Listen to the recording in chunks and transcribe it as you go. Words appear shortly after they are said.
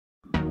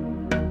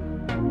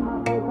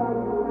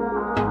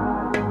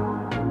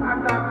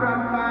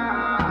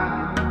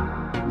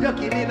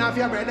killing off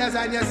your brothers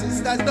and your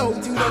sisters.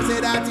 Don't you know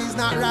say that is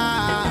not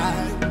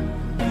right?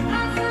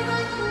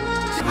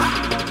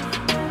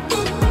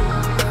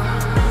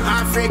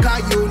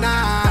 Africa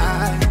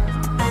unite,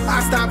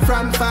 I stop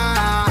from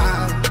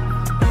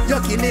fight.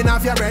 You're killing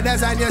off your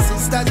brothers and your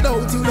sisters.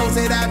 Don't you know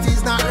say that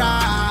is not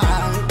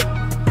right?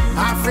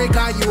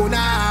 Africa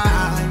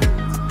unite,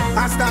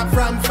 I stop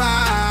from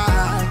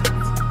fight.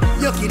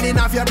 You're killing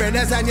off your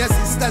brothers and your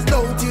sisters.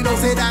 Don't you know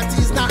say that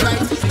is not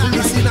right?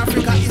 Listen,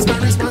 Africa is my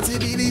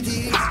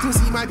responsibility to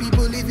see my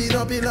people living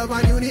up in love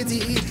and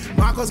unity.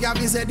 Marcus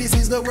Garvey said this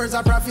is the words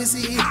of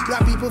prophecy.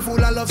 Black people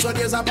full of love, so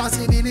there's a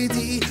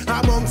possibility.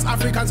 Amongst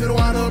Africans we don't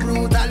want no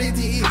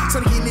brutality.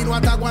 Some killing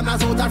what I want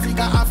South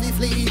Africa have to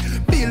flee.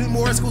 Build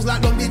more schools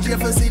like down the jail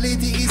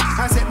facilities.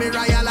 I set me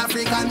royal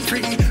African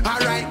free.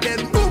 Alright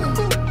then, boom,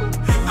 boom.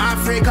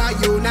 Africa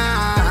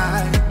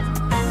unite,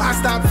 I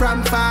stop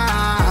from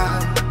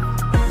fight.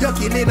 You're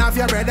killing off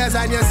your brothers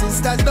and your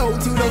sisters.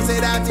 Don't you know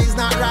say that is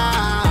not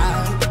right?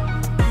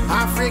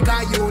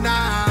 Africa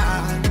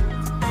unite,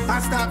 I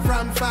stop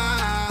from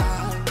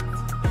fight.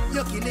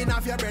 You're killing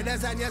off your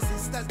brothers and your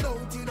sisters.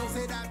 Don't you know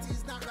say that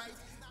is not right?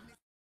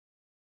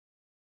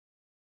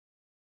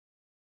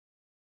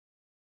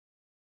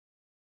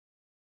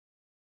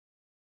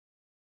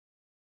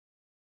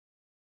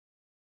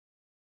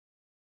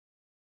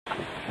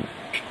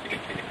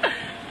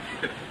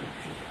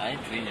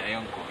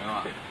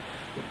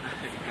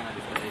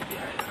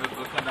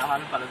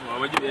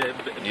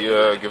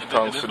 Yeah, give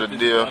thanks to the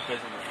day.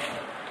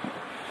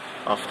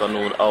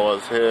 Afternoon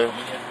hours here.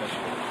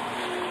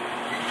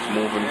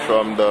 Moving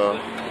from the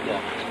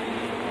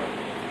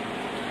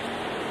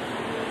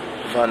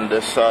Van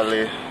der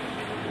Sally.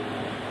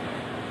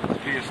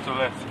 Peace to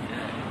left.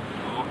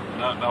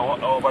 Now,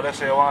 over there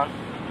say you want?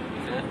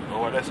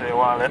 Over there say you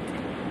want left?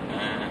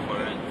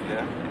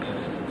 Yeah.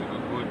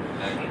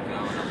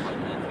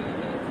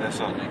 That's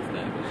all.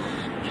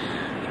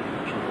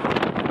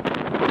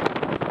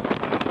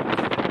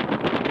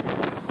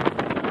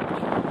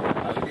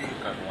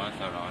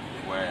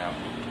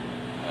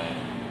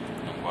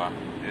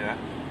 Yeah.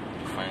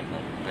 Find a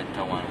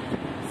better one.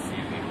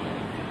 See view.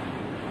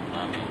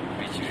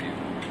 Beach view.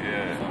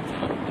 Yeah. Something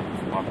like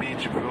that. A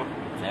beach view.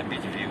 Yeah,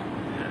 beach view.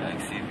 Yeah.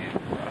 Like sea view.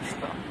 That's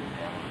that.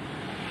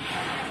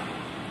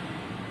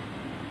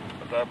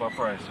 What type of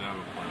price you have?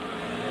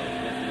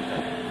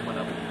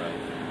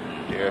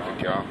 Yeah, if you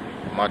can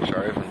match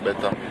or even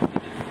better.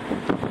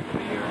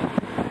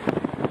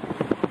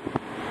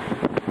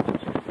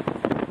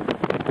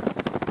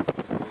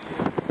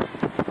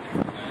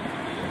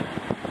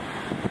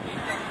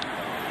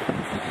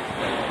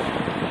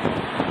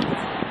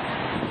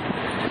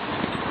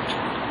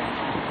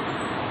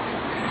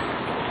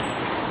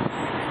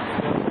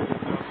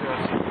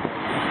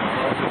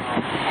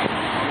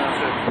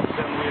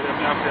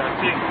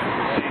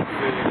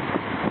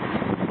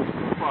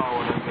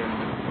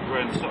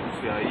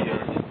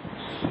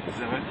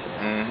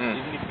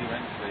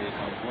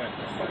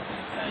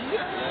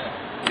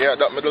 Yeah,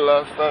 that me the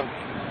last time.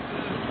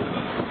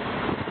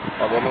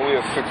 I'm gonna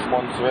wait 6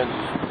 months rent,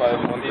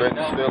 5 months rent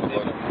still,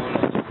 but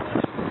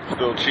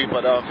still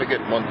cheaper than I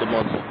forget month to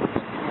month.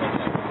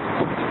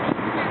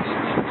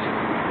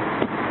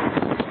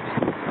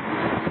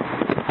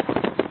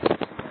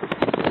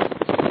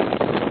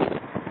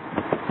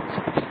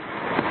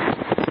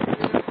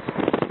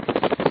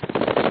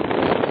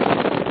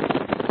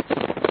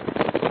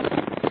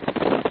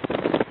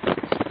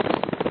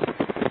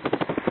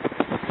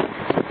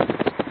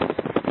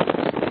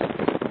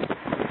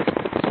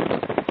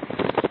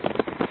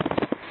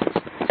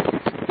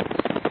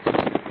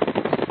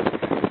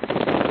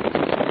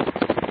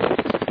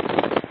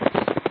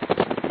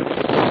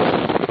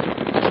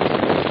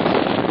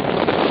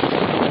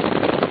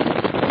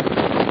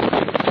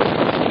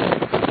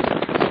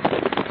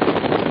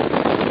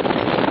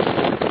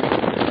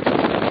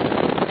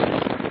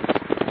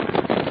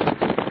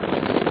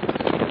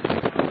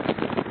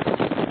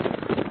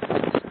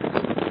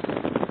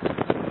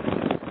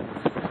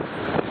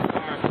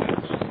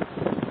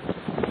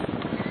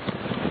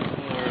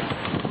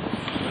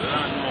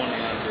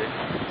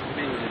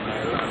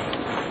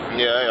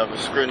 Yeah, I have a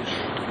scrunch.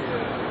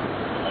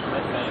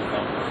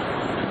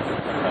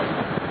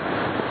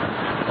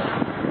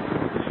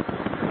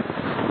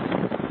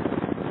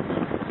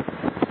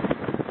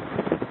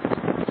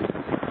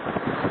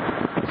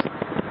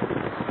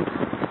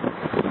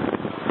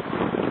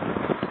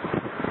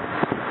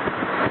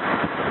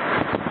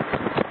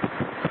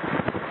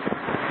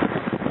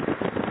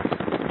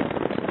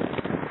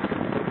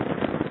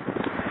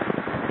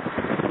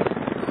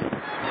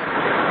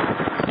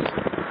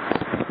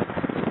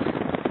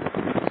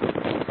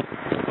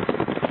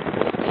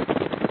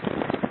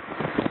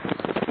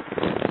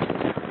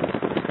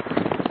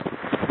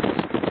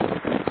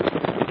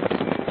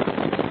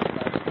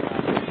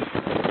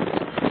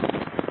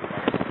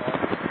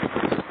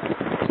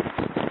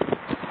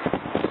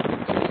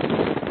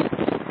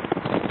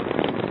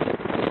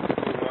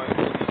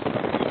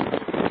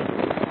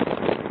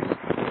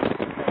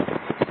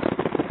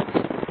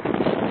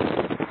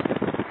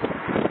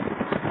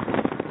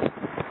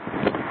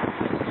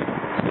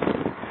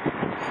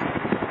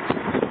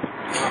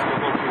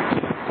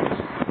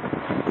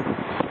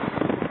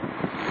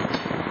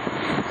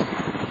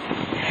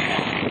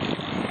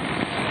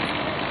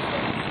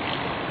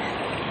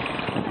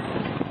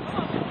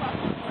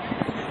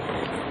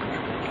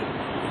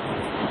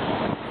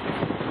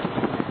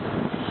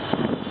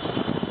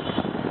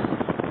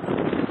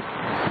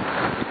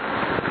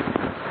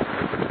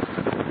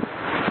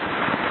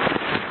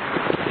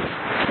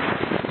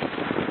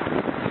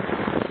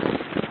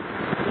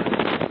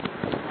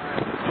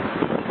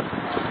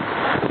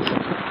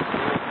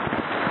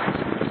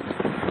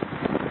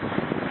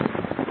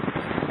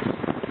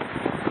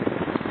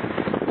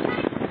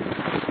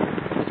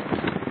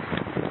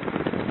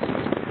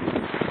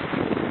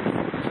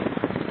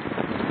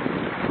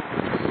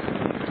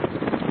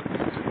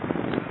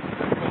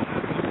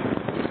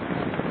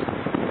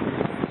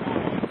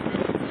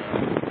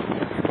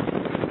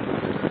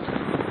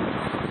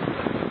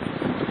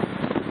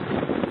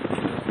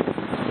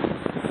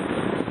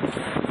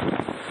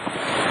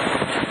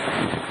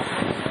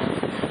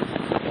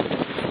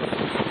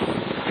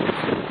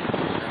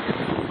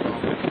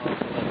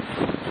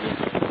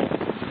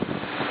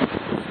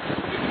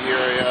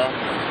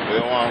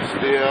 want to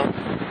stay,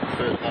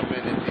 certain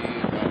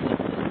amenities.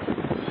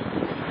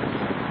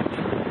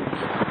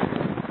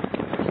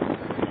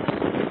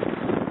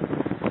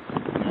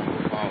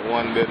 And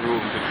one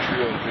bedroom to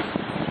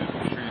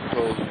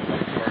 3,000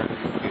 like current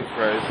UK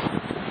price.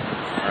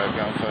 I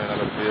can find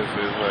other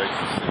places like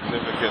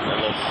significantly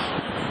less.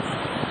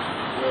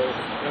 Well,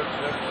 that's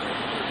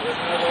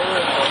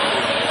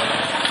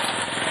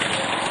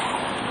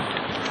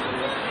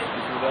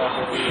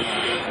it's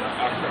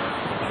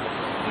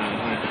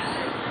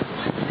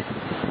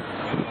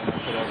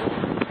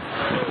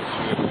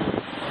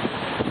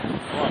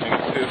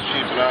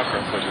cheap in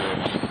Accra for the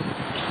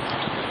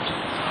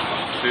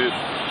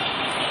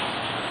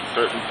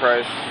certain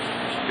price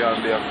can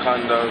be a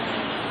condos,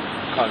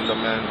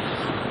 condominiums,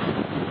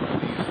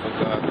 lease for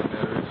garden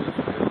areas,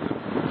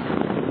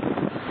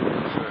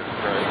 certain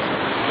price.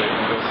 They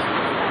can just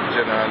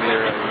generally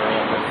area, you know,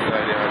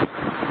 outside there.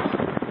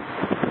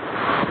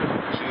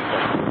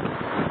 Cheaper.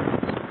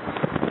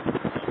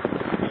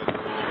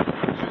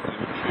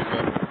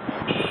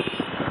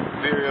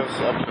 Various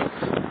options.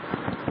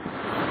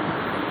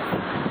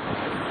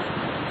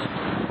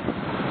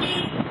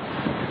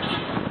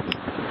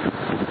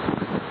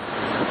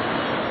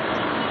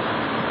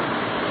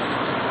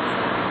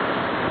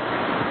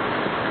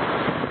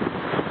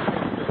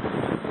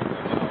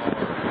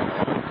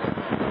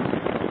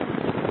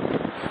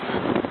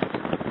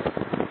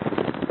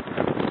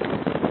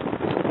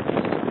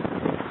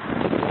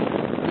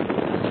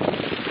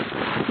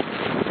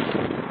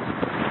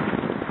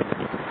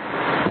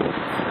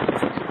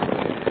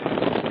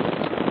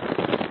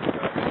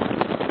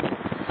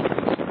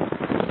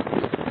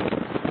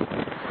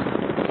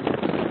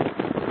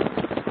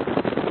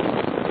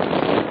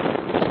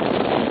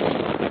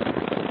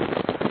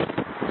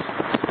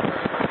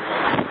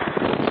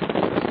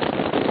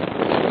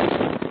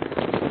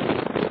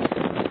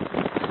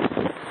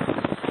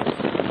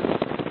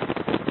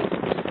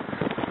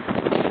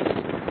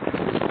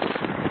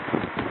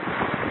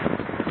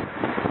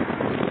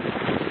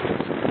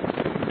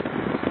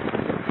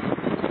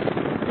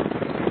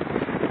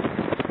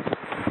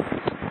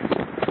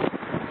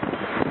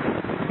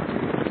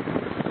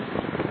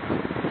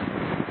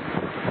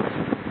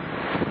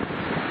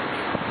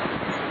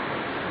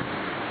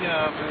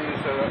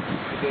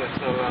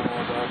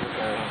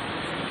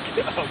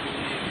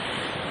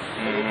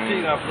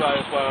 Fly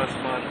past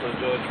man for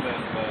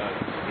judgment, but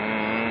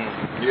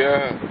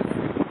yeah.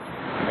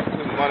 I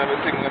think man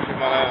everything that you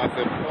man I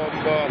said, we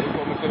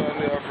come to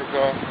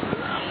Africa,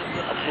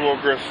 I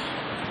progress,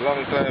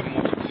 long time,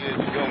 much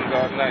age, young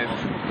and nice.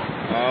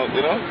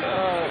 You know?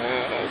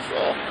 Yeah, so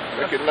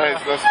make it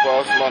nice, that's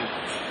fast man.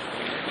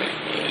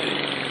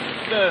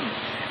 Then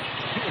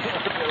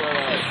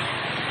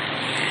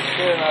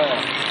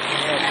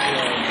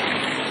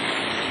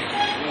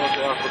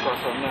Africa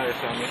so nice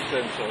and make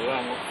sense so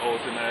long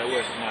out in the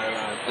West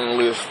Island.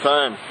 Waste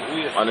time.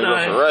 And it's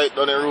just right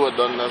down the road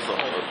done that so.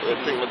 The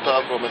thing me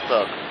talk.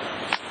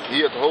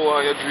 Yet how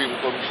are your dream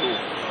come true?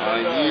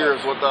 And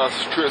years what I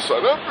stress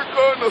on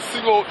Africa and I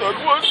sing out and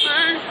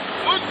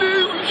one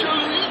day we shall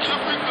reach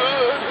Africa.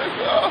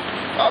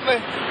 I'm a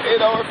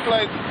 8-hour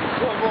flight,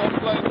 12-hour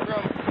flight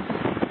from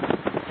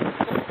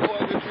how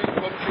are your dream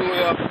come true,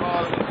 yeah,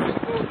 all and sing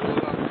out all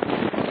that.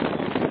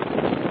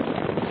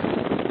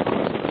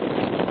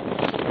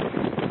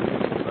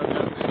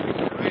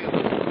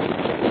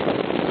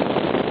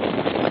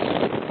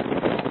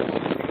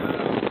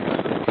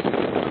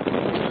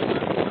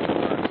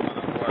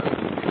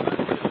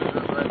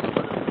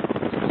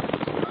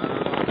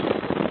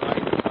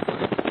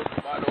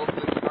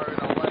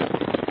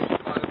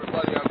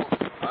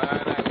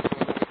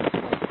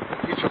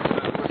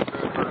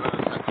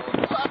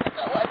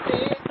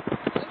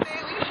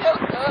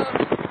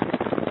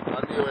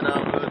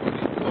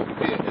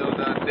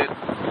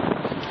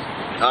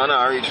 And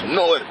I reach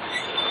nowhere.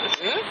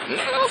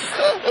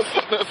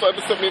 If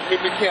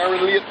I can't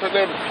relate to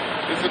them.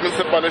 This is me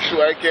sit on the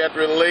show, I can't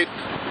relate.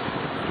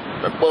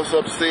 The bus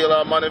up sail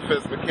or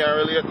manifest, me can't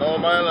relate no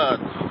my lad.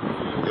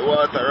 The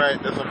water right,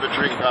 there's something to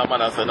drink,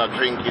 man I say not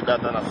drink it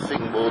that and I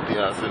sing about it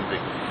and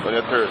something. When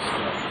you're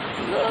thirsty.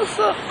 No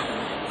sir.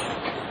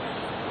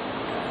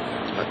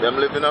 But them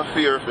live in a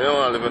fear, if they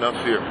don't live in a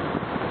fear.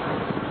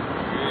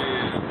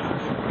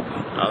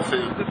 I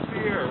see. The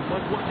fear,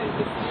 what is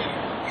the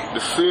fear? The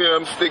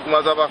same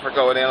stigmas of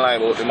Africa when they lie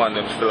about the man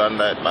them still on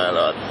that, my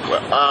lord.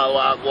 Well, all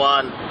want go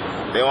on.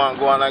 They want to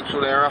go on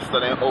actually rasta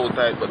them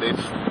outside, but they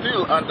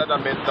still under the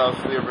mental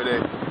slavery they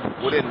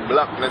within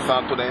blackness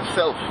unto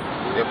themselves.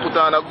 They put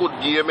on a good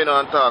game in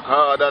and talk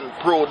hard and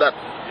pro that.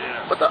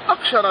 Yeah. But the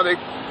action are the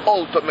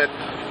ultimate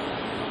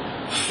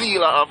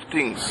sealer of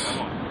things.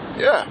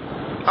 Yeah.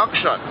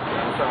 Action.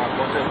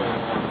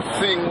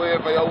 Sing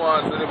wherever you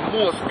want, the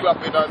most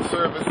clapping and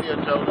service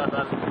angel that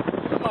and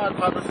the man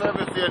from the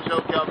service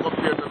angel can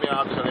compare to me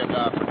actually in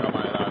Africa,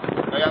 my lad.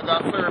 Now you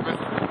got service.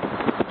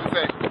 You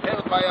say,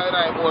 help my and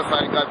I most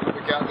I got to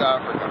we can go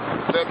Africa.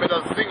 Then me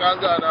just sing and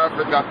go to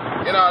Africa.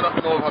 You know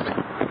nothing over me.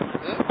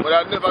 But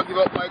I never give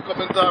up my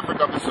coming to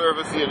Africa for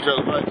service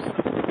angel vibes.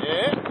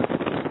 Yeah?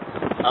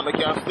 and I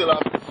can still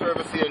have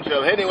service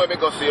angel anyway I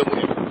go see him with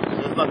him.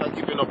 It's not a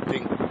giving up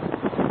thing.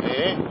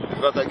 Eh?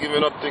 It's not a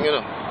giving up thing, you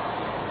know.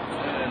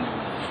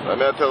 Let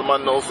me tell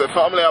man now, say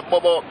family a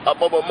Bubba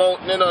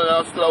Mountain, you know,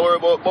 and still worry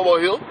about Bubba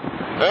Hill.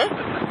 Eh?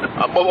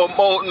 A Bubba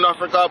Mountain,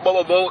 Africa,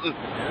 Bubba Mountain.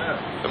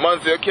 Yeah. The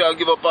man say you can't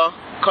give up a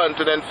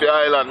continent for your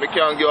island, me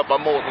can't give up a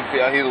mountain for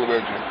your hill,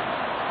 virgin.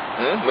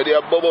 But they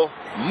are Bubba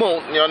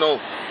Mountain, you know.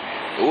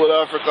 The whole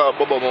Africa,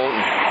 Bubba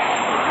Mountain.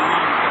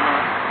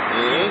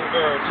 New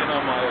Earth, you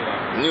know, my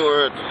island. New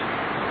Earth.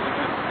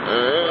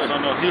 I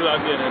don't know, hill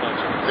again, you know.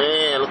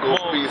 Man, look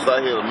how piece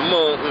of hill.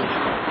 Mountain.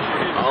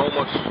 How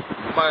much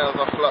miles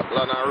of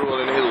flatland and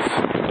rolling hills.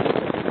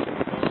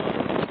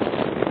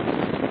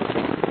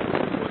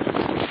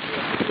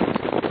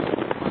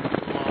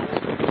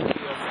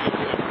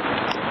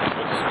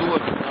 Stone,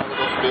 I'm going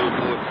to build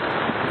boat.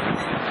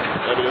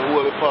 Maybe the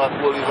whole part,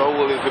 whole is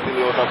a build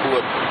out a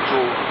boat. So,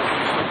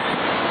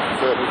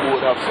 certain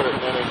boat have certain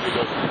energy,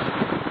 but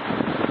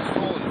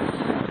stone,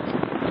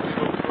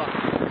 little flat.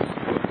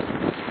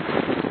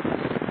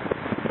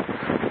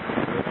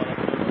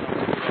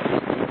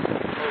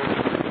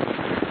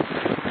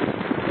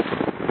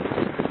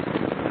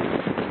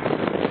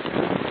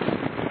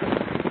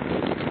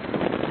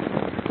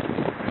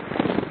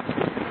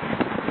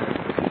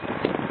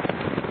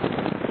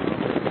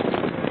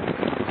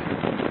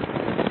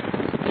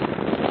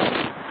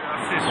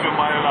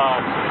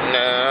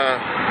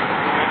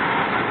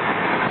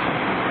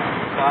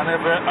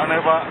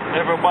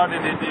 Everybody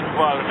did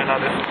involve in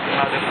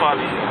the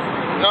folly.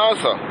 No,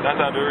 sir. That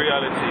are the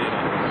reality, you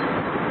know.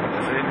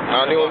 You see?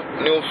 And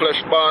new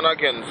flesh born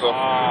again, so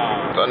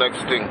the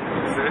next thing.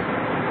 You see?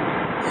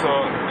 So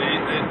the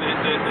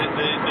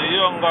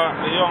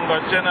younger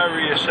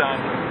generation,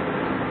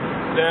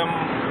 them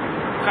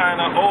kind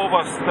of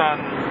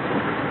overstand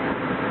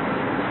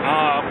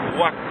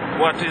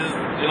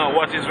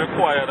what is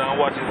required and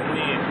what is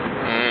needed.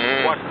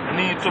 What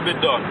need to be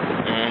done,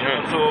 you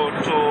know,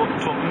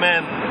 to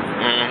men,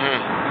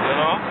 you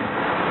know,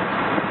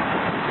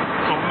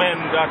 to men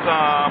that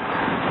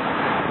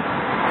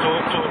to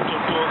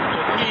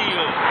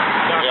heal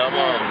that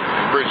wound.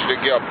 Bridge the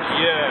gap.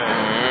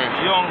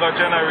 Yeah, younger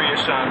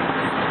generation,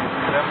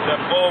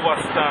 them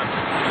overstand.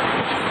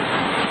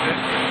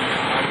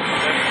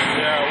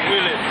 They are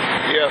willing.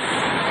 Yes,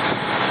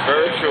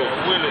 very true.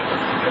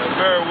 They're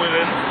very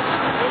willing.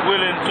 They're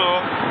willing to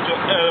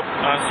help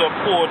and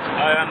support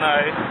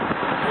I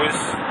with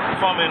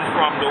coming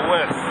from the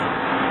West.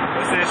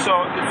 You see, so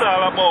it's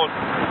all about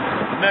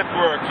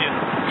networking.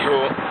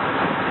 True.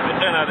 At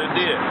the end of the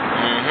day.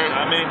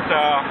 I mean,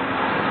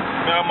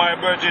 me and my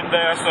virgin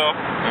there, so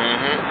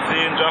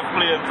seeing the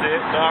Flamezy,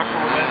 Dark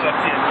Room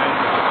Entertainment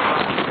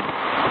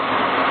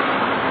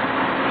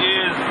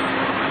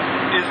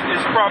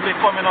is probably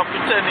coming up to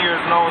 10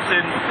 years now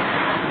since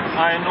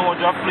I know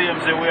the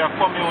Flamezy. We are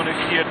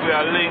communicate, we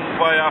are linked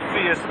via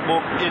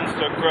Facebook,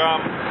 Instagram,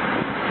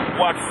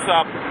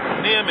 WhatsApp,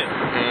 name it.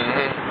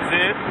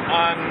 See?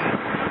 And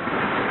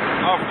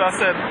after I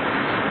said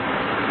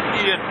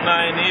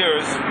 8-9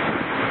 years,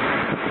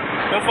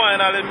 we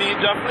finally meet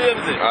the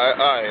Flamezy.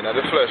 Aye, in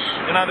the flesh.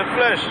 In the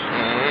flesh.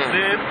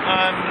 See?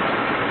 And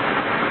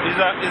is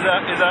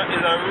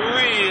a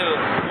real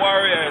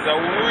warrior, is a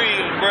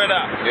real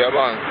brother. Yeah,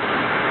 man.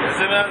 You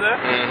see me there?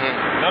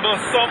 Not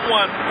just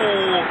someone who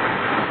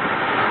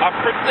I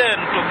pretend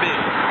to be,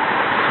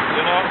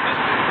 you know,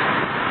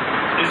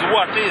 is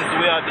what is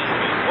we are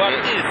dealing with. What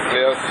is?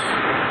 Yes.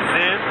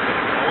 See?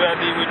 We are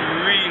dealing with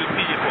real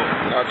people.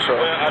 That's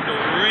right. We are the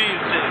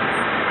real things.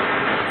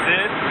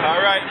 See? And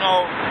right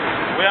now,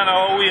 we are on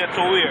our way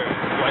to where?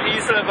 We're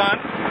East Levan.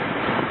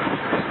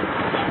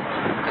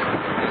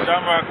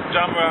 Jamrock.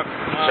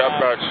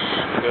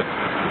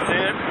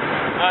 See?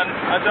 And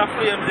Ijah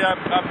Flamezy I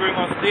bring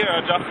us there.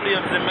 Ijah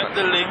Flamezy make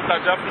the link.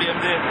 Ijah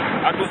Flamezy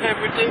I do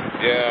everything.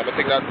 Yeah, I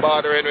think that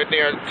bordering with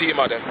near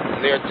Tema there,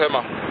 near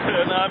Tema. You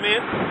know what I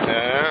mean?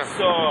 Yeah.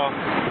 So,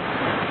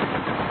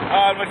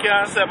 all I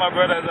can say, my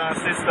brothers and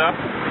sisters,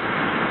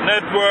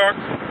 network.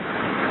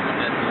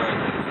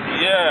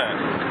 Yeah.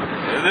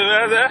 You see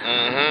what I say?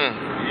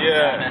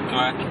 Yeah.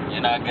 Network, you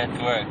know, get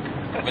to work.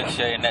 Make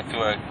sure you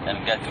network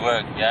and get to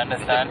work. You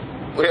understand?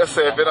 We are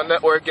safe in a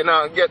network, you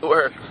know, get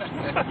work.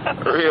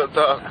 Real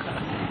talk.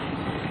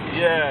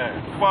 Yeah,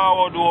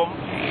 forward home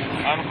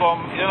and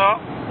come, you know,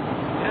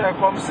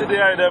 come see the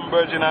them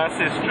virgin and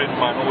sister,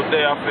 man, who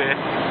they are for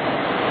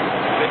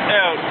the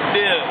help,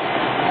 build,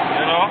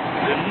 you know,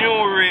 the new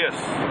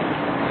race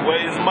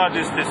where His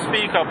Majesty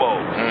speak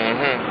about.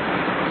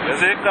 You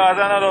see, because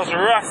I'm not just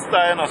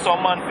Rasta, you know,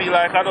 some man feel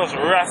like I just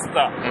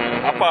Rasta,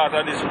 a part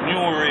of this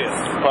new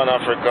race.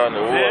 Pan-African,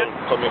 the whole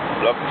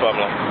black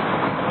family.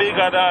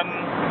 Bigger than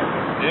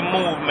the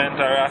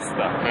movement of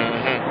Rasta.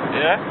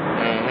 Yeah?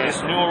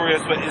 This new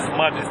race where His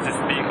Majesty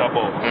speak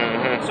about.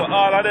 So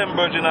all of them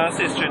virgin and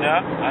sister,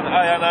 yeah, and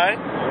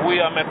I, we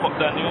are make up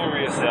the new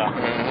race,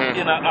 yeah,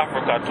 in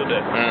Africa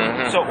today.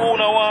 So who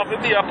no want to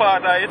be a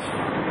part of it?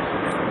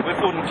 we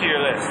couldn't care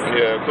less.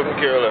 Yeah, couldn't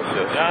care less,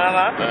 yes. You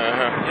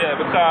understand? Yeah,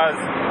 because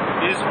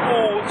it's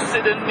who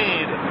see the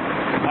need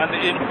and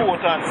the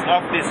importance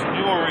of this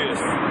new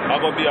race are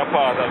going to be a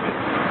part of it.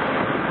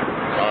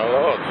 My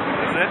Lord.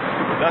 You see?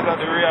 That's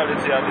the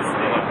reality of this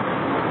thing.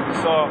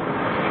 So,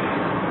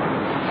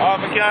 I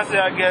can say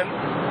again,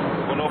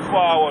 we're not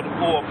forward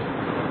hope.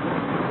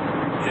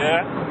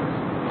 Yeah?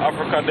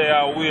 Africa they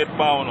are wait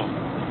bound.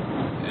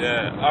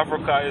 Yeah,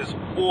 Africa is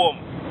home.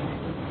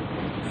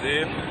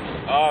 See?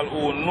 All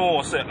who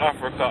know say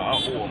Africa are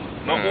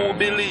home. Not who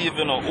believe,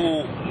 you know,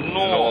 who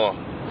know.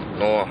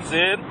 No.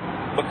 See?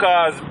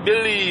 Because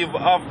believe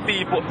of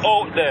people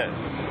out there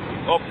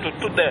up to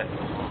today.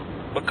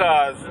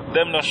 Because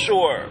them not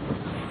sure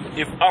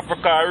if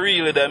Africa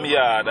really them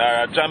yard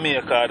or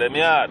Jamaica them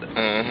yard.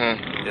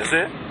 You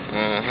see?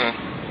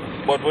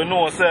 But we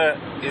know say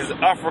is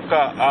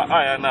Africa or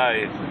I and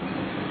I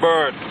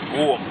bird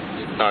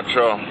home. Not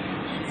true.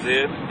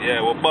 See?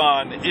 Yeah, we're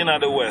born in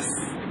the West,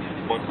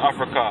 but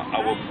Africa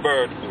our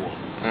bird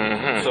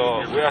home.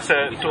 So we are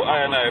said to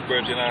I and I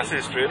virgin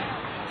ancestry,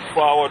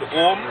 forward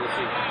home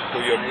to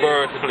your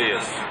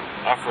birthplace,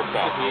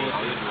 Africa,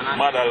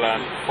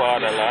 motherland,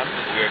 fatherland,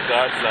 where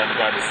gods and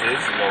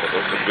goddesses love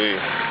to be.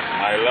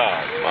 My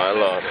Lord. My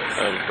Lord.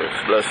 Empress.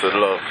 Blessed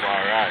love.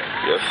 Alright.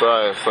 Yes,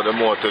 I. So the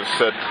motive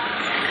set.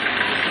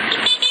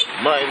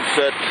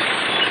 Mindset.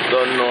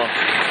 Don't know.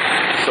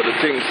 So the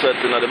thing set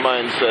in the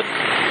mindset.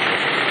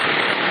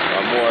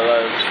 I'm more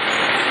alive.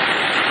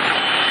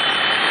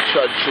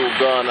 Chad through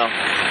Ghana.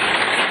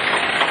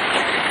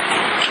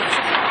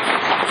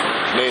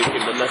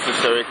 Making the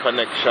necessary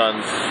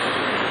connections.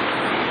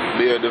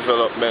 Their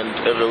development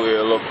everywhere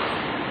you look.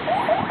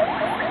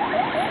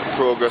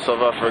 Progress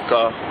of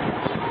Africa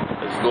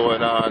is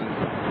going on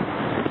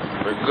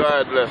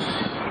regardless.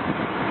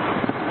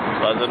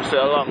 As them say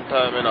a long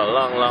time, in a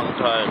long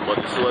time. But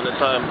you see when the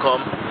time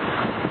come,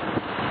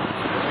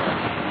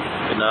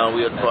 you know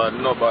wait for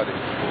nobody.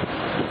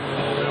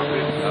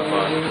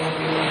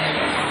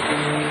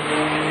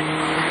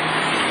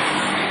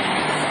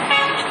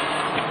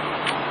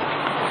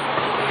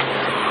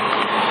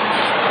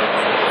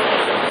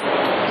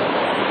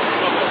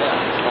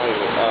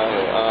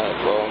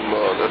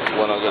 That's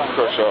one of the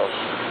crush off.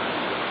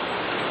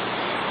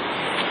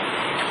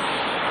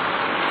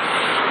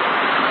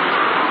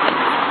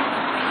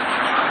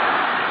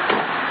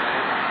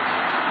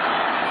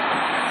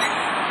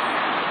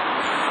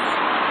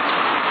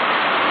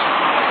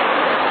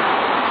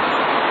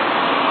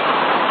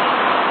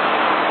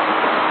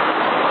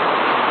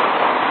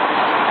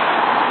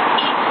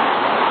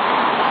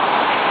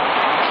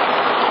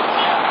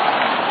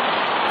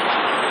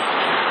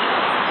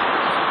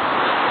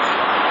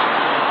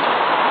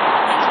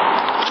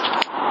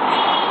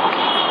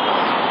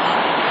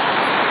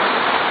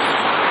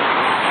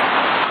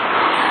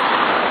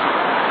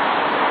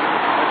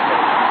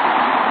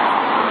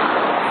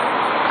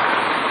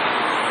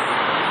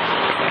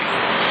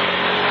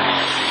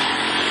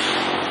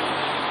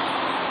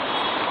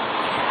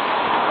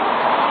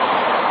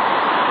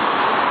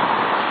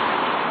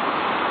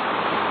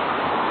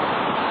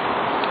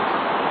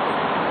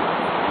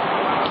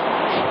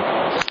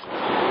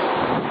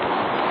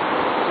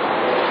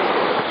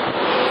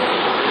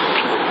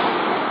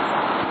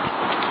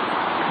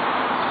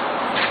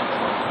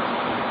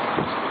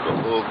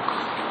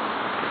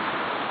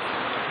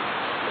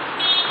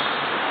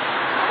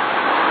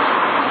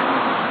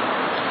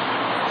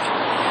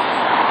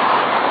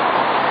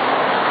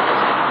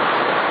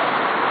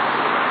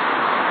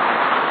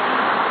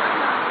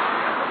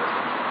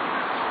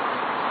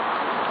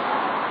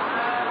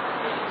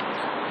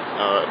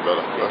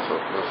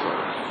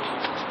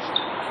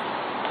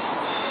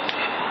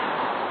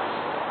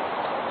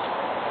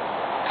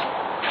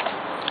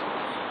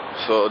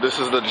 So this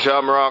is the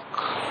Jamrock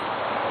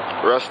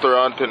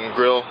restaurant and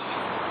grill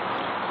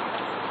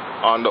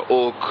on the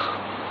Oak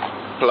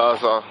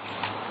Plaza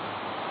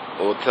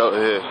Hotel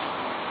here.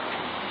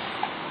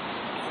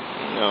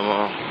 Yeah,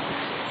 man.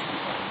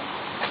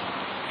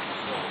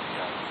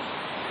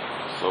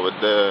 So we're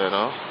there, you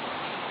know.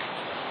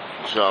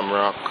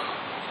 Jamrock.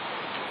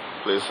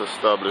 Place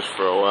established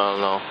for a while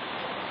now.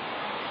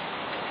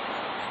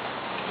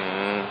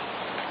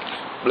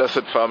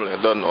 Blessed family,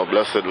 I don't know.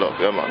 Blessed love.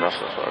 Yeah, man, that's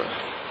the story.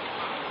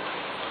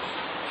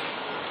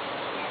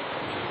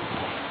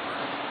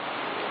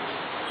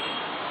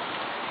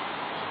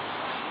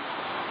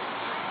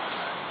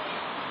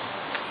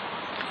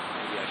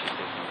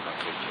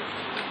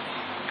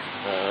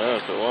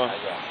 That's the one.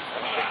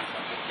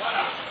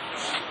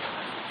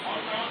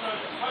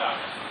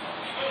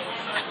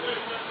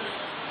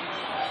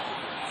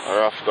 Or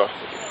after.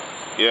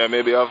 Yeah,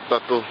 maybe after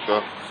too.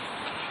 So.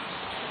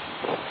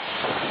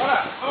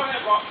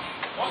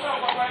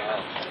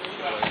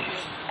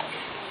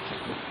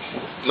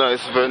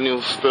 Nice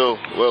venue still,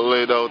 well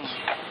laid out.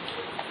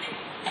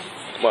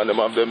 Man, them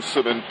have them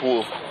swimming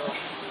pool.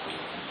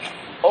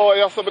 Oh,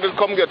 yeah, somebody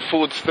come get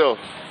food still.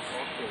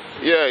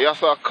 Yeah, you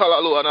saw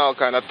Callaloo and all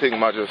kind of thing,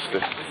 Majesty.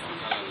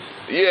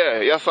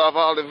 Yeah, you have to have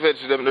all the veg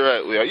them the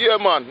right way. Yeah,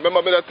 man.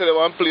 Remember me that tell you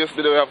one place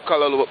did we have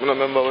color but I don't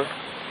remember where.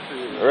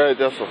 Right,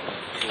 that's so.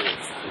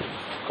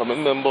 Come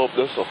remember up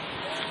there, so.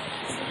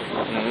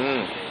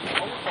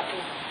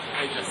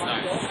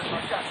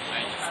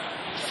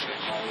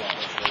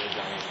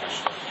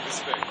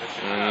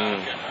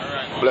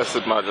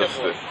 Blessed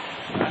Majesty.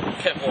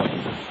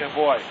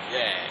 Kevoy.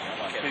 Yeah.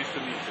 Nice to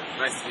meet you.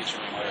 Nice to meet you,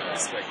 man.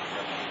 Respect.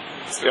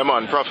 Yeah,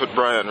 man. Prophet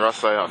Bryan,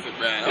 Rasayan.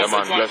 Yeah,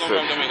 man. Blessed.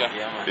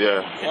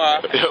 Yeah.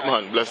 Yeah,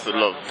 man. Blessed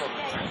love.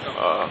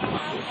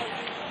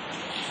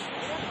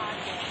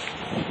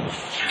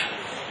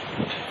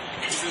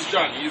 This is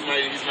John. He's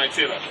my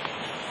tailor.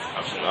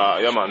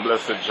 Yeah, man.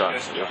 Blessed John.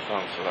 Yes,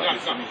 thanks for that.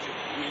 Nice to meet you.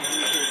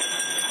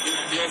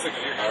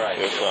 Alright.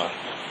 Yes, sir.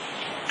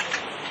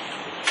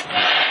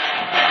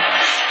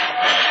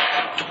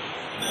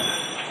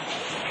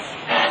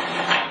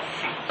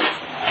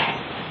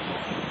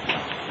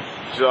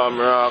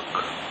 Jamrock.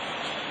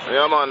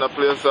 Yeah, man, the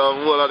place have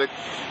all of the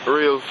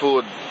real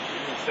food.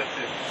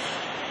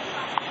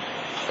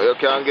 You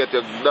can get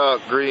your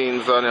dark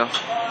greens on you.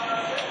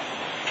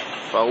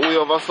 But we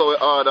over so we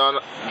order and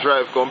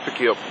drive come pick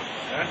you up.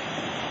 Yeah?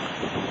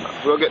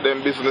 We'll get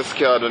them business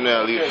card on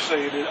there, Okay, so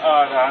you did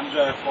order and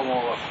drive come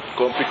over.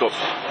 come pick up.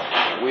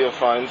 We'll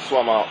find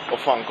Swammer or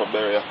Funk up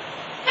there. Yeah.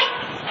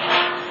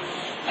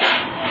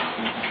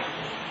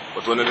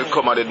 But when they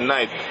come at the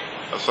night,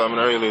 that's why I'm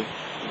not really.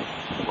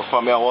 But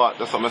for me, I walk,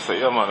 that's what I say,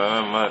 yeah, man,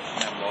 man.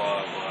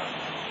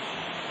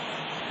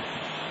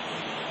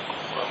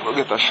 We'll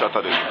get a shot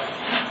at it.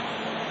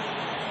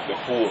 The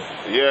pool.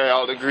 Yeah,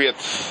 all the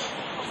greats.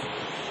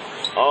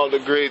 All the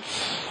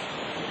greats.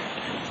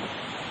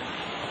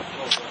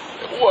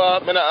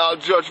 What? I'm all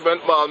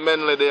judgment ball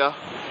Menley there.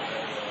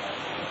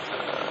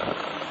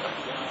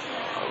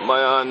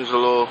 Maya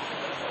Angelo.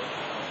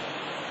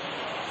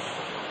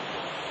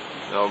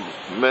 You know,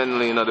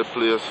 Menley in the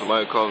place,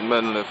 Michael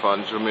Menley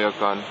from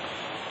Jamaican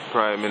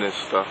Prime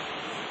Minister.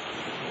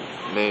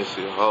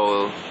 Macy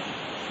Howell.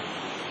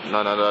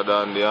 None other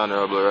than the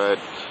Honorable Right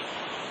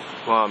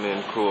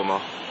Kwame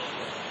Nkrumah.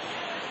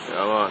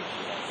 Yeah, man.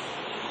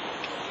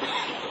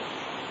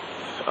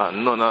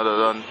 And none other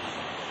than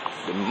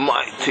the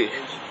mighty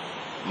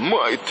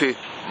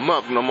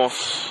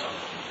magnanimous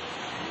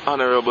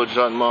Honorable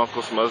John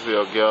Marcus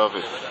Mazia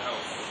Garvey.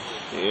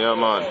 Yeah,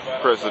 man.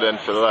 President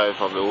for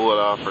life of the whole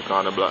Africa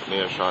and the black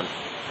nation.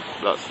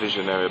 Black's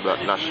visionary,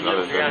 black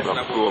nationalism,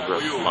 black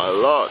progress. My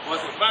Lord.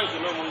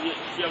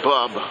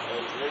 Bob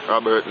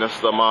Robert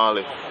Nesta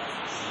Marley.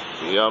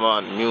 Yeah,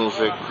 man.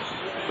 Music,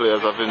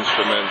 players of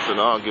instruments, and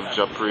all give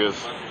Jah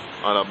praise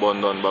and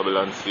abundant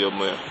Babylon same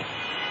way.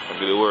 And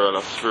give the world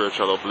a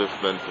spiritual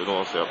upliftment, you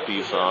know, say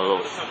peace and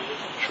love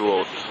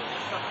throughout.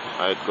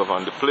 And it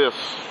govern the place.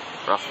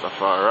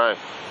 Rastafari.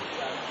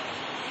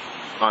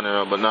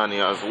 Honorable Nani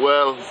as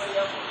well.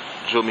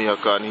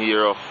 Jamaican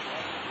hero.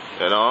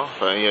 You know,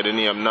 if I hear the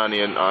name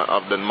Nani and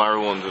Abden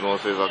Maroons, you know,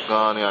 says a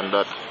Ghanaian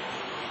that,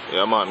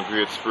 yeah, man,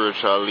 great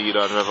spiritual leader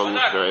and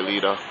revolutionary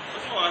leader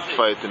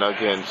fighting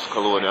against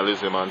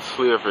colonialism and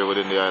slavery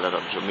within the island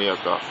of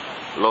Jamaica.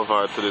 Love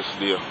her to this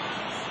day.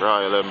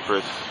 Royal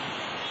Empress,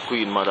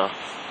 Queen Mother,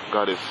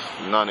 Goddess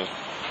Nani.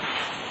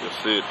 You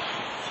see it.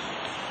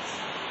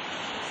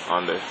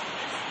 And the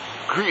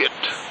great,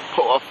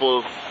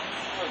 powerful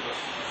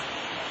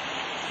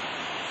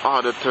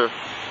auditor,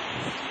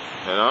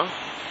 you know,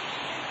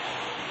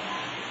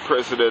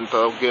 President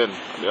again,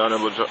 the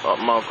Honorable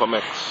Malcolm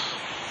X.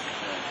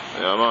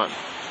 Yeah, man.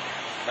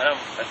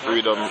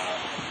 Freedom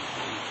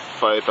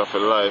fighter for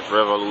life,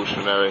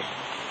 revolutionary.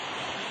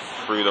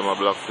 Freedom of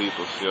black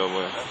people, see how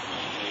way.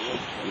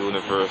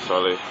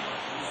 Universally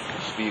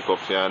speak up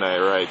for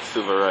your rights,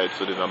 civil rights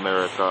within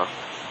America,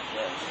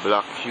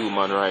 black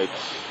human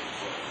rights,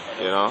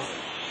 you know,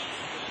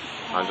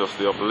 and just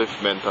the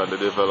upliftment and the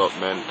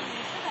development,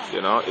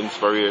 you know,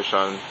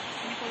 inspiration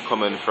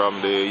coming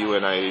from the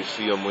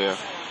UNIAC where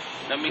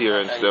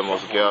parents them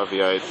was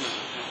Garveyites,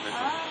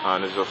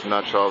 and it's just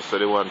natural so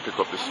they want to pick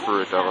up the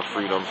spirit of a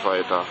freedom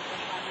fighter.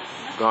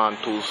 Gone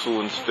too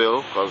soon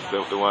still, because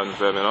the ones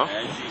them, you know,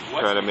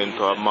 turn them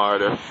into a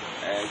martyr.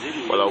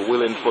 Well, a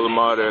willful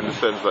martyr in the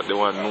sense that they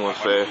want to know,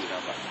 say,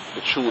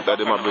 the truth that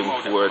they might bring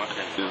forward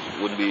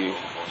would be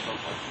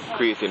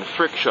creating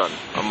friction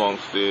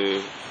amongst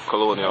the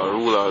colonial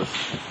rulers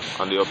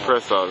and the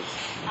oppressors.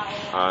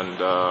 And,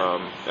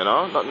 you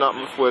know, not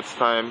before its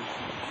time.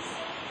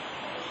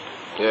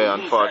 Yeah,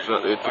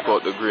 unfortunately, it took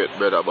out the great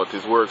brother, but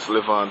his works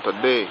live on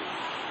today.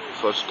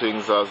 Such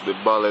things as the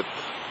bullet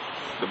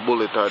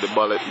or the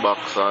ballot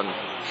box, and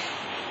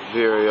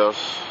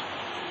various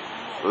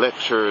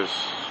lectures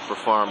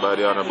performed by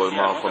the Honorable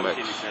Malcolm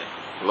X.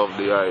 Love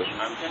the eye.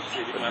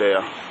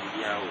 There.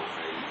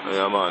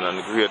 Yeah, man, and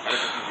the great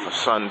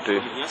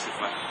Ashanti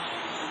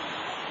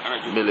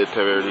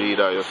military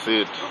leader, you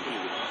see it,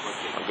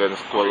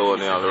 against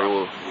colonial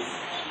rule.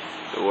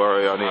 The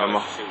warrior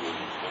name.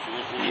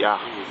 Yeah.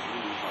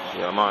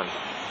 Yeah, man.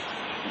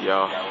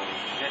 Yeah.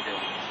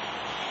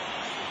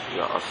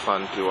 Yeah,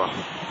 Ashanti.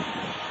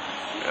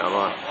 Yeah,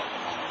 man.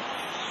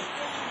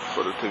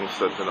 for the thing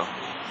set, you know.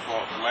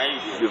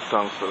 Give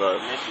thanks for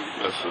life.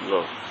 Blessed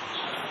love.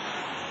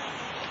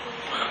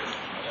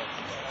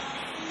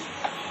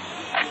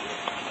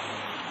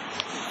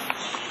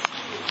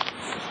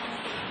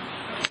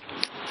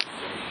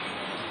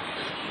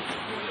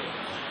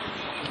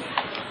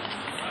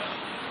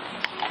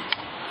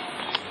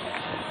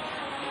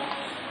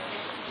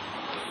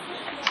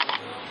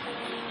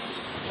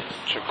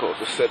 Check out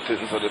the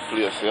settings of the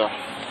place, yeah.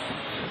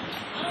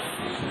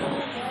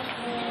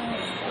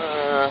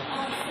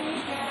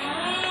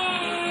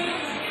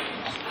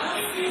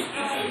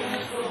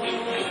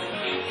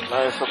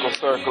 Nice little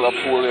circular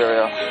pool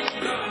area.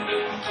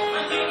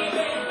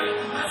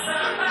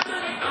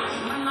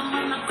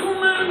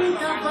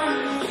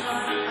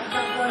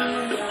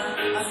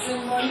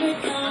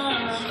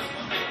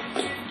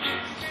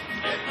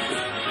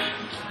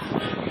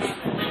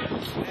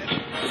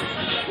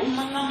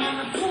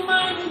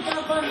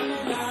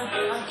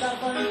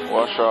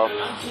 Wash off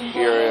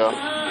area.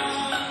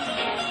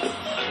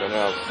 Then you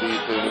have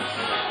seating.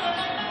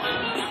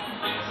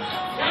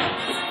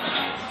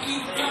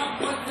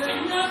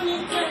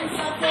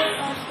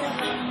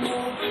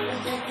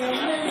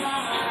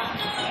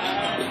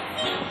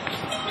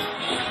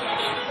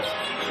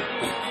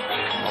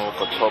 Oh,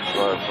 the top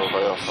drive over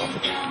here.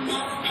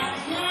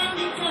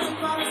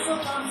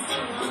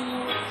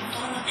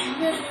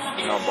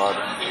 Not bad.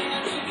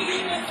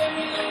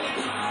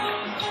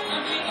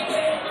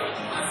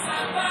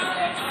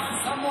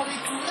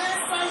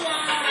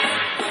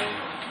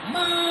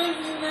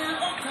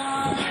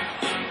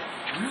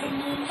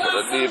 So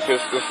the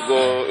deepest this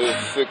go is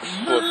 6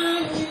 foot.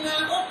 6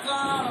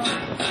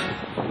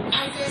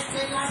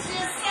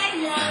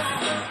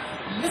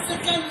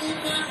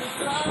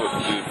 foot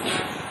deep.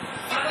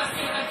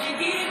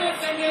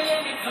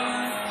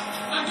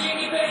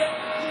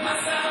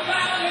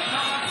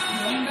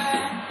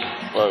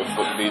 5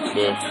 foot deep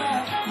there.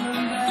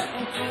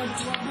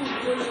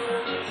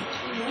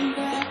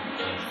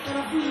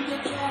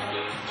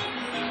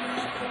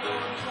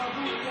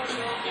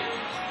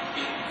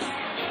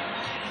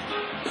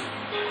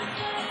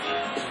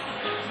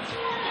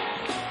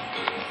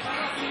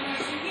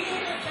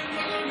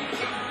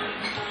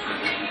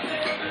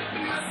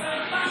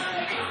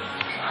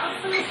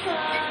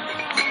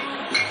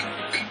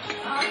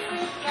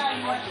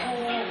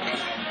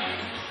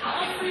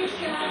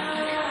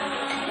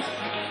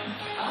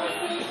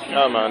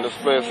 Yeah man, this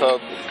place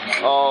has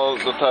all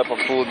the type of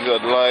foods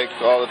you'd like,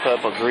 all the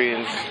type of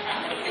greens.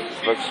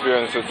 I've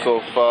experienced it so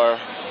far.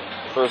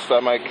 First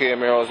time I came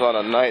here I was on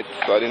a night,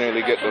 so I didn't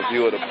really get the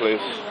view of the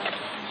place.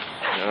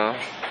 You know?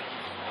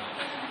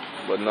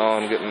 But now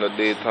I'm getting the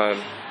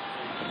daytime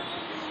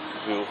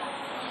view.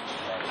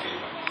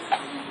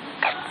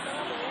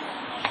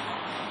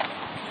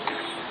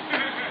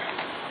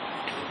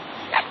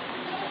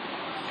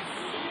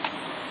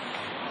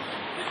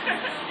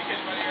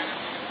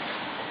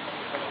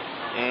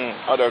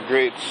 Other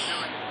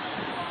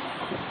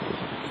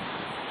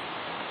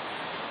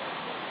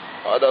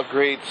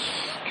greats,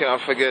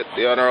 can't forget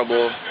the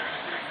Honorable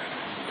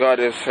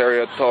Goddess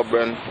Harriet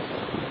Tubman,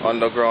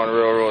 Underground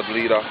Railroad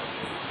leader.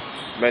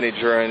 Many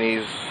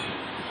journeys,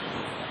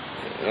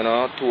 you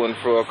know, to and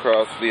fro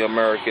across the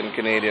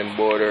American-Canadian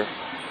border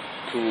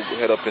to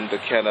head up into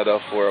Canada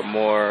for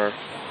more,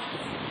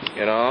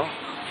 you know,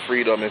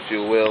 freedom, if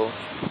you will.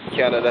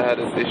 Canada had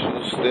its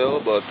issues still,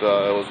 but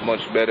it was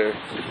much better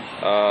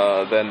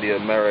than the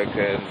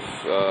Americans.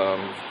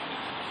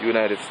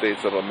 United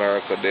States of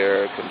America,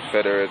 their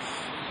Confederates,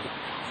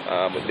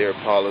 with their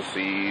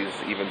policies.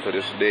 Even to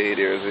this day,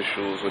 there's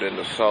issues within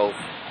the South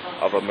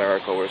of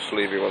America where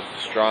slavery was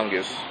the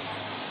strongest.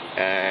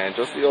 And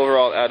just the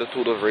overall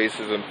attitude of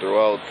racism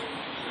throughout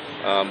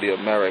the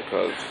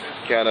Americas.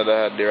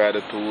 Canada had their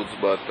attitudes,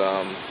 but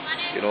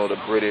you know, the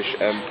British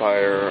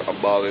Empire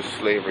abolished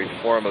slavery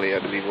formally, I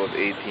believe it was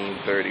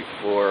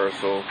 1834 or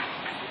so,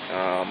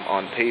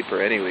 on paper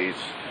anyways,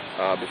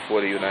 before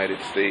the United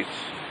States.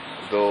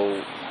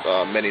 Though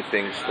many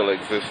things still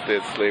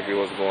existed, slavery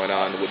was going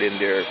on within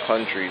their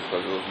countries,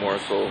 because it was more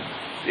so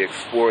the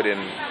exporting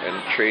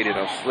and trading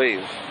of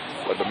slaves.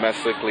 But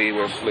domestically,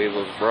 where slaves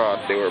was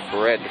brought, they were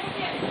bred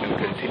and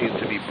continued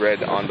to be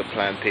bred on the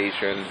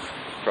plantations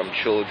from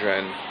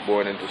children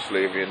born into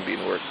slavery and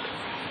being worked.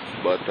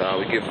 But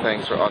we give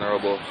thanks for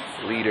honorable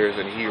leaders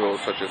and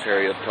heroes such as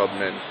Harriet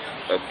Tubman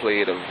that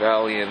played a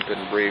valiant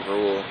and brave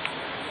role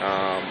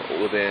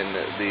within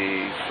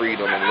the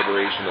freedom and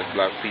liberation of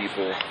black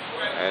people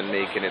and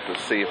making it a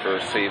safer,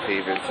 safe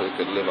haven so we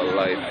could live a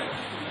life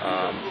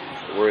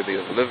worthy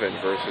of living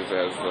versus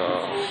as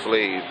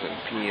slaves and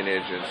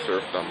peonage and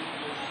serfdom.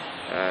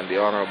 And the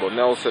Honorable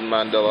Nelson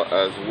Mandela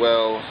as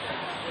well,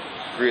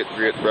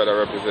 great brother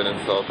representing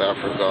South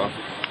Africa,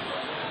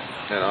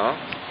 you know,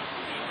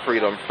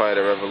 freedom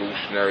fighter,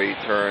 revolutionary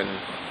turned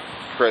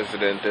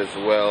president as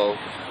well,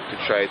 to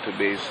try to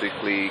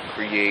basically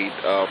create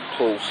a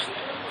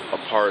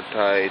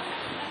post-apartheid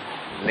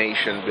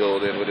nation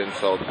building within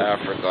South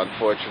Africa.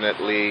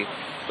 Unfortunately,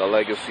 the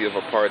legacy of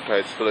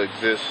apartheid still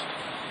exists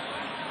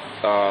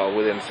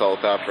within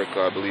South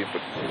Africa, I believe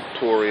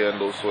Pretoria and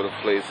those sort of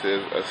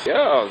places.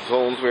 Yeah,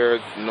 zones where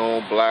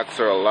no blacks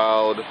are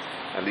allowed,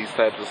 and these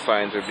types of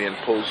signs are being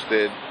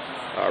posted.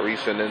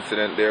 Recent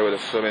incident there with a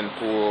swimming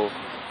pool,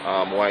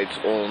 whites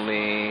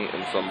only,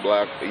 and some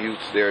black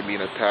youths there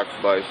being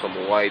attacked by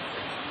some white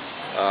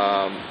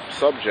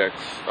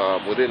subjects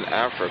within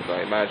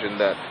Africa. Imagine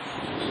that.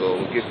 So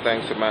we give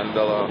thanks to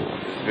Mandela,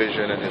 his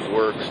vision and his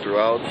works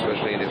throughout,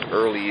 especially in his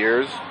early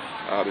years,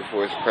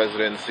 before his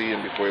presidency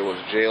and before he was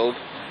jailed.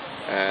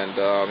 And,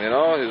 you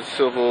know, his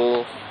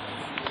civil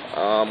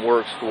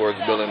works towards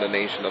building the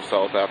nation of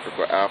South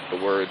Africa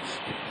afterwards.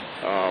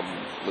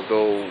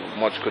 Though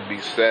much could be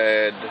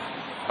said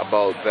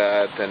about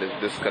that and his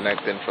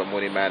disconnecting from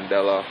Winnie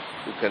Mandela,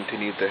 who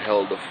continued to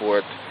hold the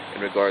fort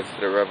in regards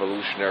to the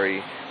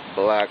revolutionary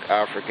black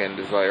African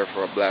desire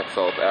for a black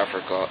South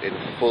Africa in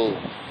full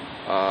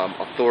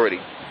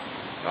authority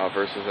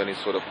versus any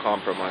sort of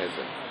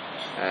compromising.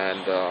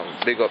 And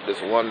big up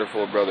this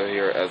wonderful brother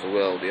here as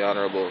well, the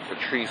Honorable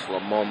Patrice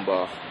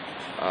Lumumba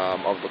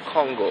of the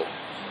Congo.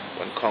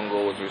 When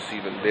Congo was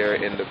receiving their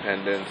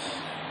independence,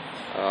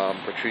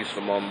 Patrice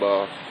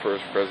Lumumba,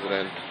 first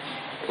president,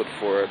 put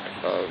forward,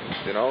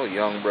 you know, a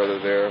young brother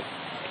there,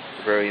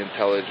 very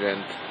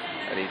intelligent,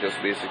 and he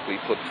just basically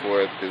put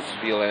forth his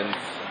feelings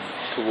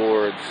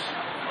towards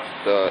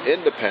the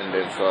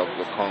independence of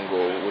the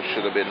Congo, which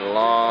should have been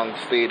long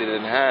stated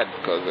and had,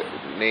 because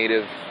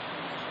native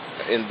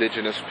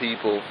indigenous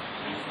people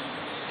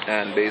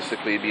and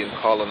basically being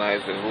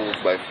colonized and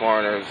ruled by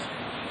foreigners.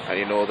 And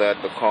you know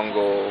that the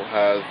Congo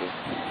has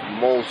the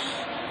most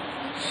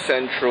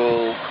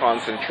central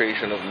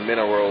concentration of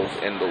minerals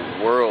in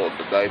the world.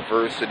 The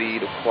diversity,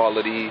 the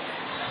quality,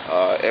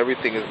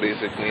 everything is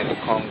basically in the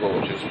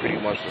Congo, which is pretty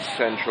much the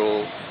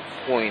central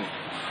point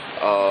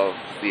of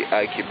the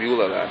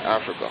Aikibula land,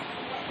 Africa,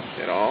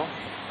 you know.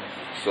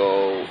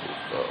 So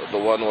the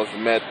one was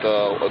met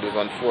with his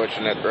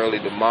unfortunate early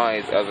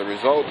demise as a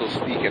result of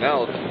speaking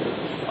out.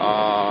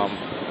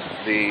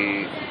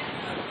 The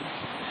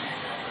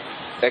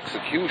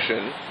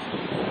execution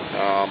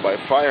by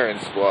firing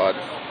squad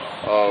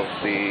of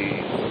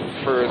the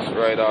first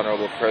Right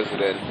Honorable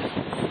President,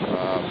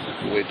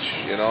 which,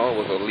 you know,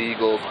 was a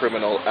legal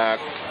criminal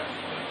act,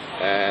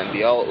 and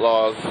the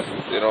outlaws,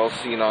 you know,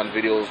 seen on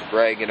videos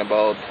bragging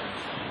about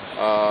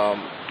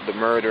the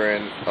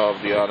murdering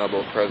of the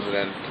Honorable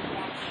President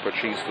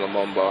Patrice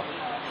Lumumba.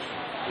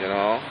 You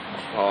know,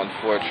 how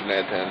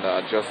unfortunate,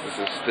 and justice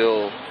is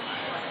still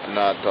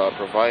not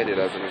provided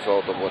as a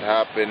result of what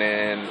happened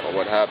or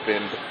what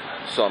happened.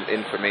 Some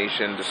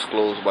information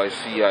disclosed by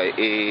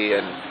CIA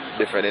and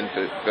different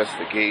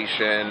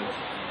investigation.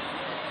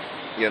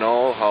 You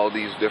know, how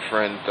these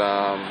different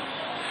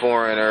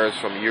foreigners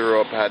from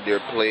Europe had their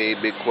play,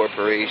 big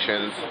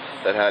corporations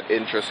that had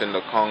interest in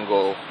the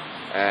Congo,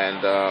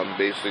 and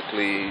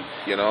basically,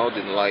 you know,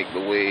 didn't like the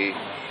way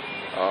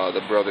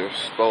the brother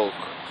spoke,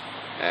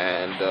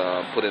 and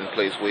put in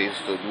place ways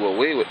to do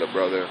away with the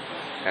brother,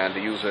 and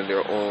using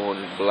their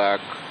own black,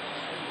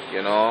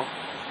 you know,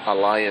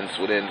 alliance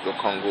within the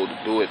Congo to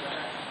do it.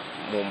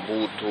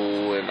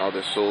 Mobutu and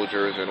other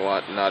soldiers and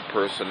whatnot,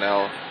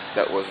 personnel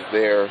that was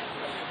there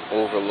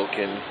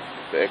overlooking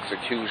the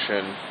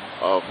execution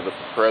of the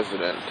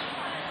president.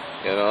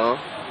 You know,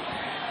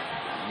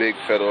 big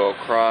federal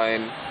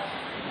crime,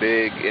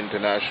 big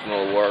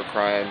international war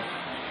crime,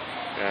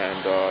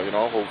 and you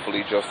know,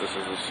 hopefully justice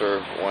is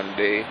served one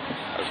day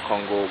as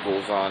Congo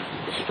goes on.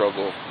 The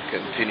struggle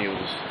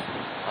continues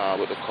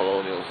with the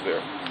colonials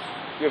there.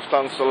 Give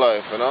thanks to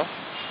life, you know.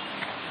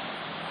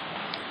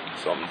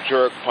 Some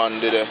jerk pan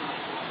did it.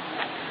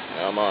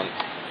 Yeah, man.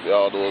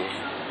 All those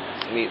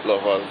meat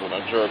lovers when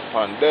a jerk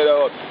pan dead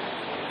out.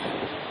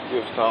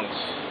 Give thanks.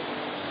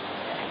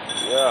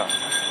 Yeah.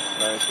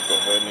 Nice little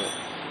venue.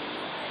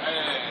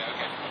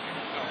 Okay.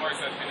 No more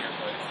sets in here,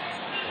 please.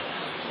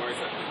 More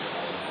sets in here.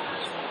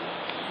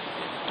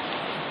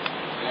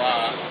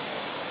 Wow.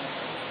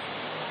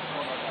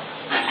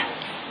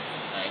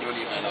 I don't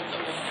need my laptop.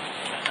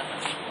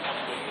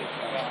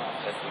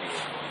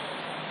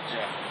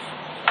 Yeah.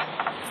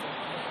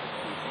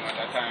 At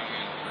that time,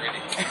 we're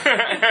ready.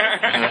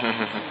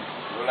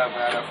 We'll have my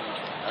other food.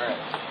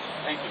 Alright.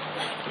 Thank you.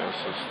 Yes,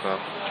 sister.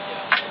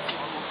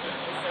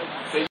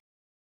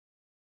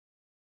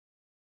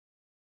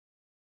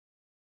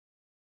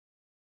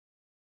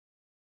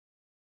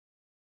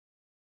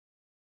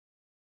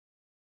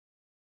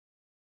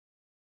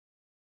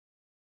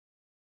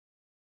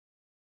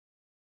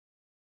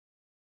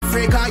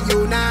 Africa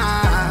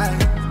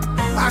unite.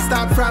 I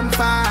stop from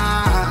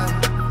far.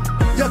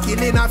 You're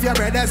killing off your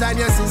brothers and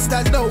your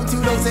sisters. Don't you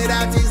know say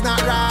that is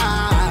not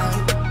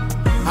right?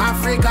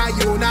 Africa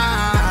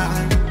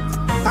unite.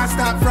 I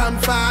stop from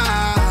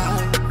far.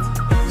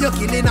 You're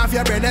killing off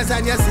your brothers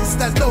and your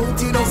sisters.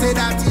 Don't you know say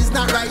that is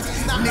not right?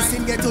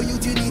 Listen, get to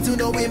youth, you need to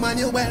know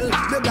Emmanuel.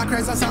 The black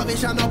Christ of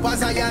salvation up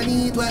as I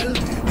need well.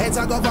 Heads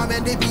of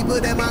government, the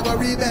people them a go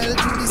rebel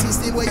to the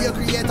system where you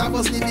create of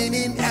us living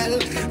in hell.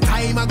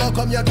 Time a go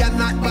come, you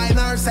cannot buy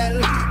nor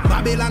sell.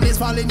 Babylon is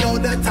falling, yo,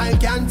 the time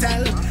can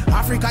tell.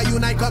 Africa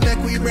unite, come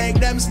make we break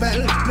them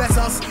spell. Bless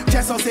us,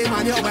 just us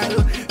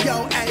Emmanuel.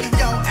 Yo, hey,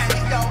 yo, hey,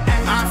 yo,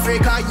 hey.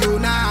 Africa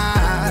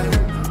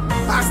unite.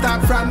 I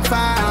stop from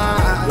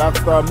far. Black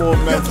Star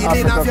Movement, you're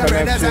killing off your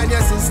brothers and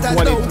your sisters.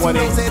 2020.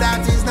 Don't say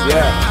that is not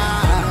right.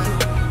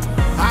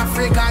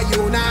 Africa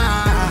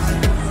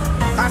unite.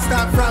 I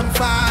stop from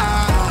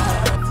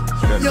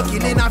far. You're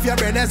killing off your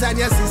brothers and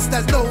your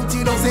sisters. Don't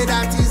you know say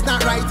that is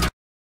not right?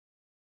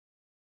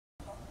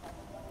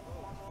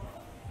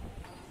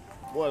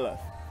 Voila.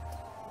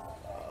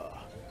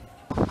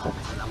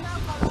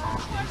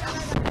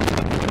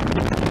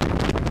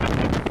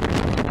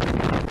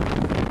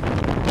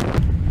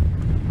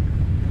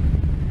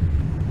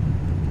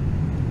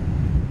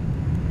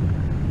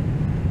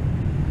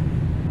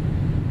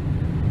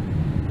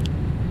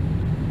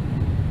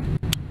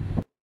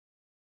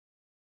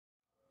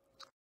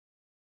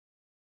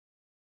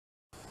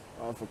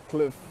 Off a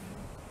cliff.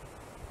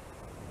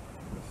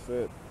 That's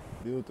it.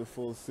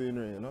 Beautiful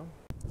scenery, you know?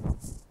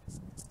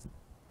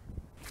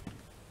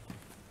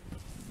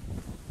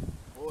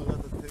 Whole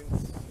lot of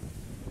things.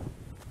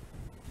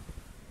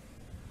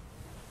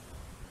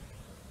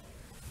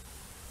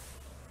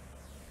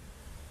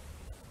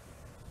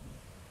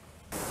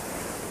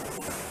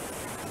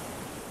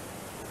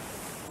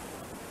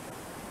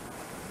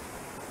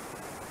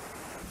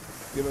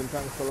 Giving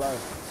thanks for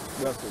life.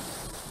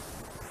 Blessed.